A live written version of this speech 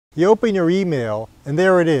You open your email and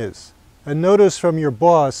there it is, a notice from your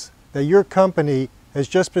boss that your company has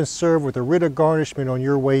just been served with a writ of garnishment on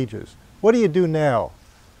your wages. What do you do now?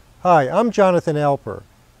 Hi, I'm Jonathan Alper,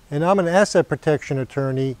 and I'm an asset protection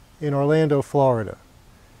attorney in Orlando, Florida.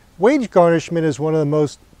 Wage garnishment is one of the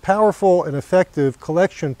most powerful and effective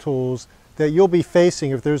collection tools that you'll be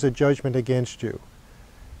facing if there's a judgment against you.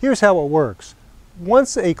 Here's how it works.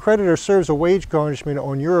 Once a creditor serves a wage garnishment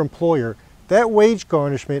on your employer, that wage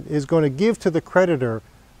garnishment is going to give to the creditor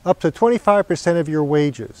up to 25% of your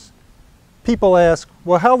wages. People ask,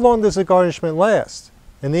 well, how long does a garnishment last?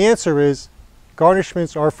 And the answer is,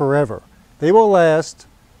 garnishments are forever. They will last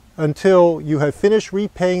until you have finished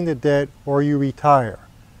repaying the debt or you retire.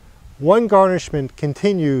 One garnishment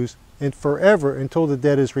continues forever until the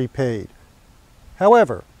debt is repaid.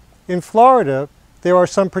 However, in Florida, there are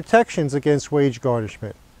some protections against wage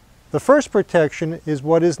garnishment. The first protection is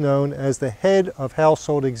what is known as the head of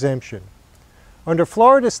household exemption. Under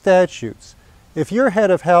Florida statutes, if you're head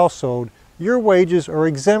of household, your wages are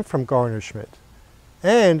exempt from garnishment.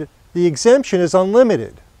 And the exemption is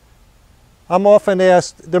unlimited. I'm often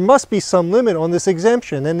asked, there must be some limit on this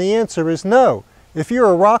exemption, and the answer is no. If you're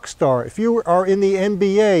a rock star, if you are in the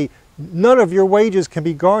NBA, none of your wages can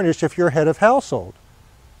be garnished if you're head of household.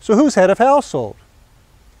 So who's head of household?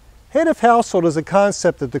 Head of household is a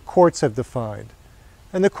concept that the courts have defined.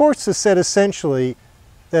 And the courts have said essentially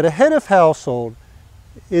that a head of household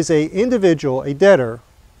is an individual, a debtor,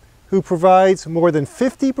 who provides more than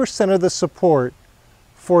 50% of the support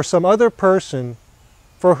for some other person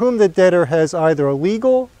for whom the debtor has either a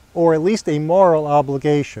legal or at least a moral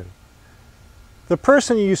obligation. The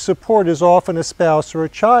person you support is often a spouse or a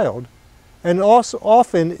child, and also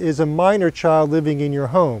often is a minor child living in your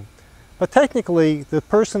home. But technically, the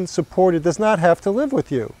person supported does not have to live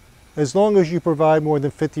with you, as long as you provide more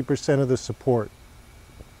than 50% of the support.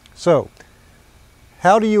 So,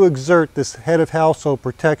 how do you exert this head of household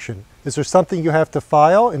protection? Is there something you have to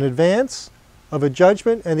file in advance of a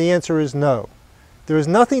judgment? And the answer is no. There is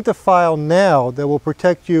nothing to file now that will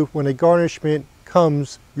protect you when a garnishment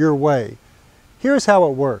comes your way. Here's how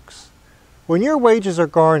it works. When your wages are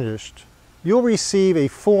garnished, you'll receive a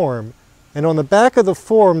form, and on the back of the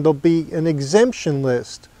form there'll be an exemption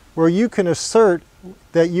list where you can assert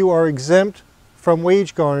that you are exempt from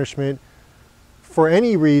wage garnishment for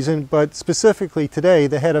any reason, but specifically today,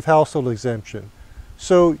 the head of household exemption.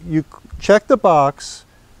 So you check the box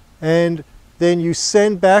and then you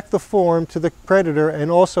send back the form to the creditor and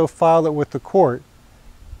also file it with the court.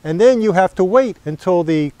 And then you have to wait until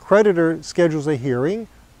the creditor schedules a hearing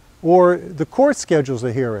or the court schedules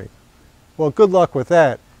a hearing. Well, good luck with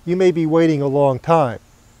that. You may be waiting a long time.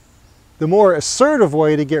 The more assertive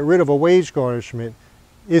way to get rid of a wage garnishment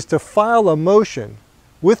is to file a motion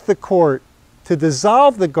with the court to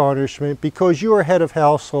dissolve the garnishment because you are head of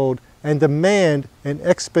household and demand an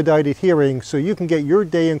expedited hearing so you can get your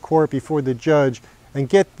day in court before the judge and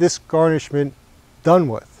get this garnishment done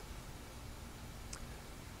with.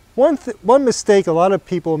 One mistake a lot of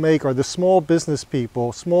people make are the small business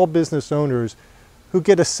people, small business owners, who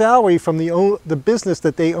get a salary from the business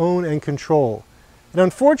that they own and control. And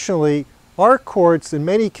unfortunately, our courts in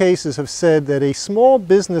many cases have said that a small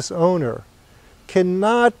business owner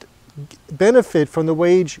cannot benefit from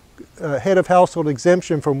the head of household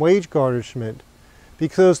exemption from wage garnishment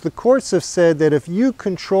because the courts have said that if you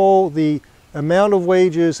control the amount of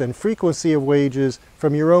wages and frequency of wages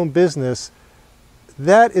from your own business,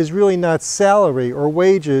 that is really not salary or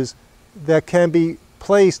wages that can be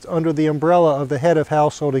placed under the umbrella of the head of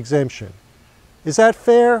household exemption. Is that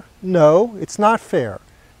fair? No, it's not fair.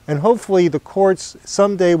 And hopefully the courts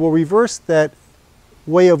someday will reverse that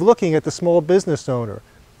way of looking at the small business owner.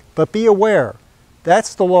 But be aware,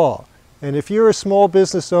 that's the law. And if you're a small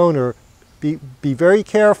business owner, be very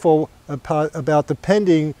careful about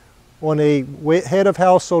depending on a head of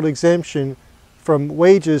household exemption from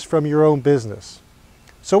wages from your own business.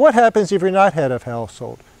 So what happens if you're not head of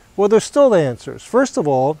household? Well, there's still answers. First of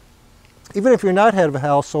all, even if you're not head of a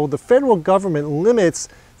household, the federal government limits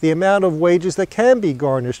the amount of wages that can be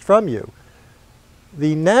garnished from you.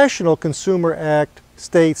 The National Consumer Act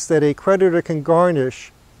states that a creditor can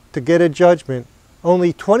garnish, to get a judgment,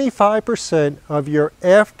 only 25% of your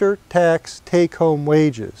after-tax take-home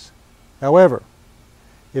wages. However,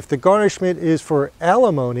 if the garnishment is for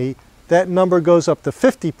alimony, that number goes up to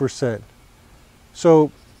 50%.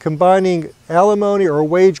 So combining alimony or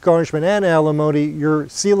wage garnishment and alimony, your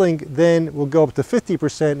ceiling then will go up to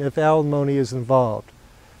 50% if alimony is involved.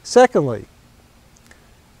 Secondly,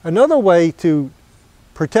 another way to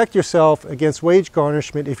protect yourself against wage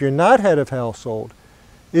garnishment if you're not head of household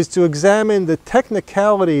is to examine the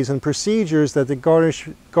technicalities and procedures that the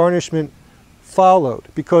garnishment followed,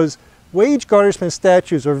 because wage garnishment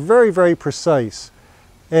statutes are very, very precise.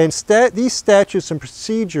 And these statutes and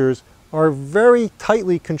procedures are very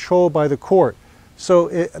tightly controlled by the court.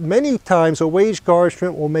 So many times a wage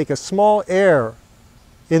garnishment will make a small error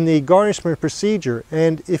in the garnishment procedure,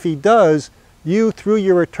 and if he does, you, through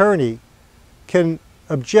your attorney, can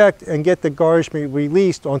object and get the garnishment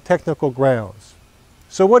released on technical grounds.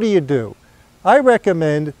 So what do? I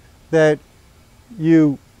recommend that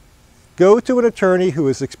you go to an attorney who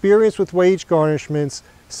is experienced with wage garnishments,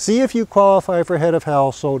 see if you qualify for head of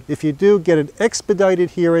household. If you do, get an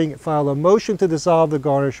expedited hearing, file a motion to dissolve the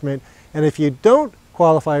garnishment, and if you don't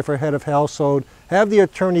qualify for head of household, have the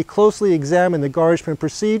attorney closely examine the garnishment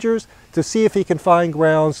procedures to see if he can find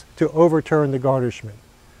grounds to overturn the garnishment.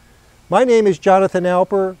 My name is Jonathan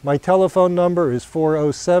Alper. My telephone number is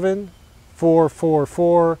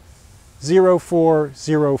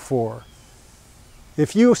 407-444-0404.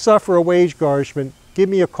 If you suffer a wage garnishment, give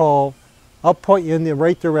me a call. I'll point you in the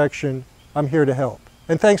right direction. I'm here to help.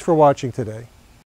 And thanks for watching today.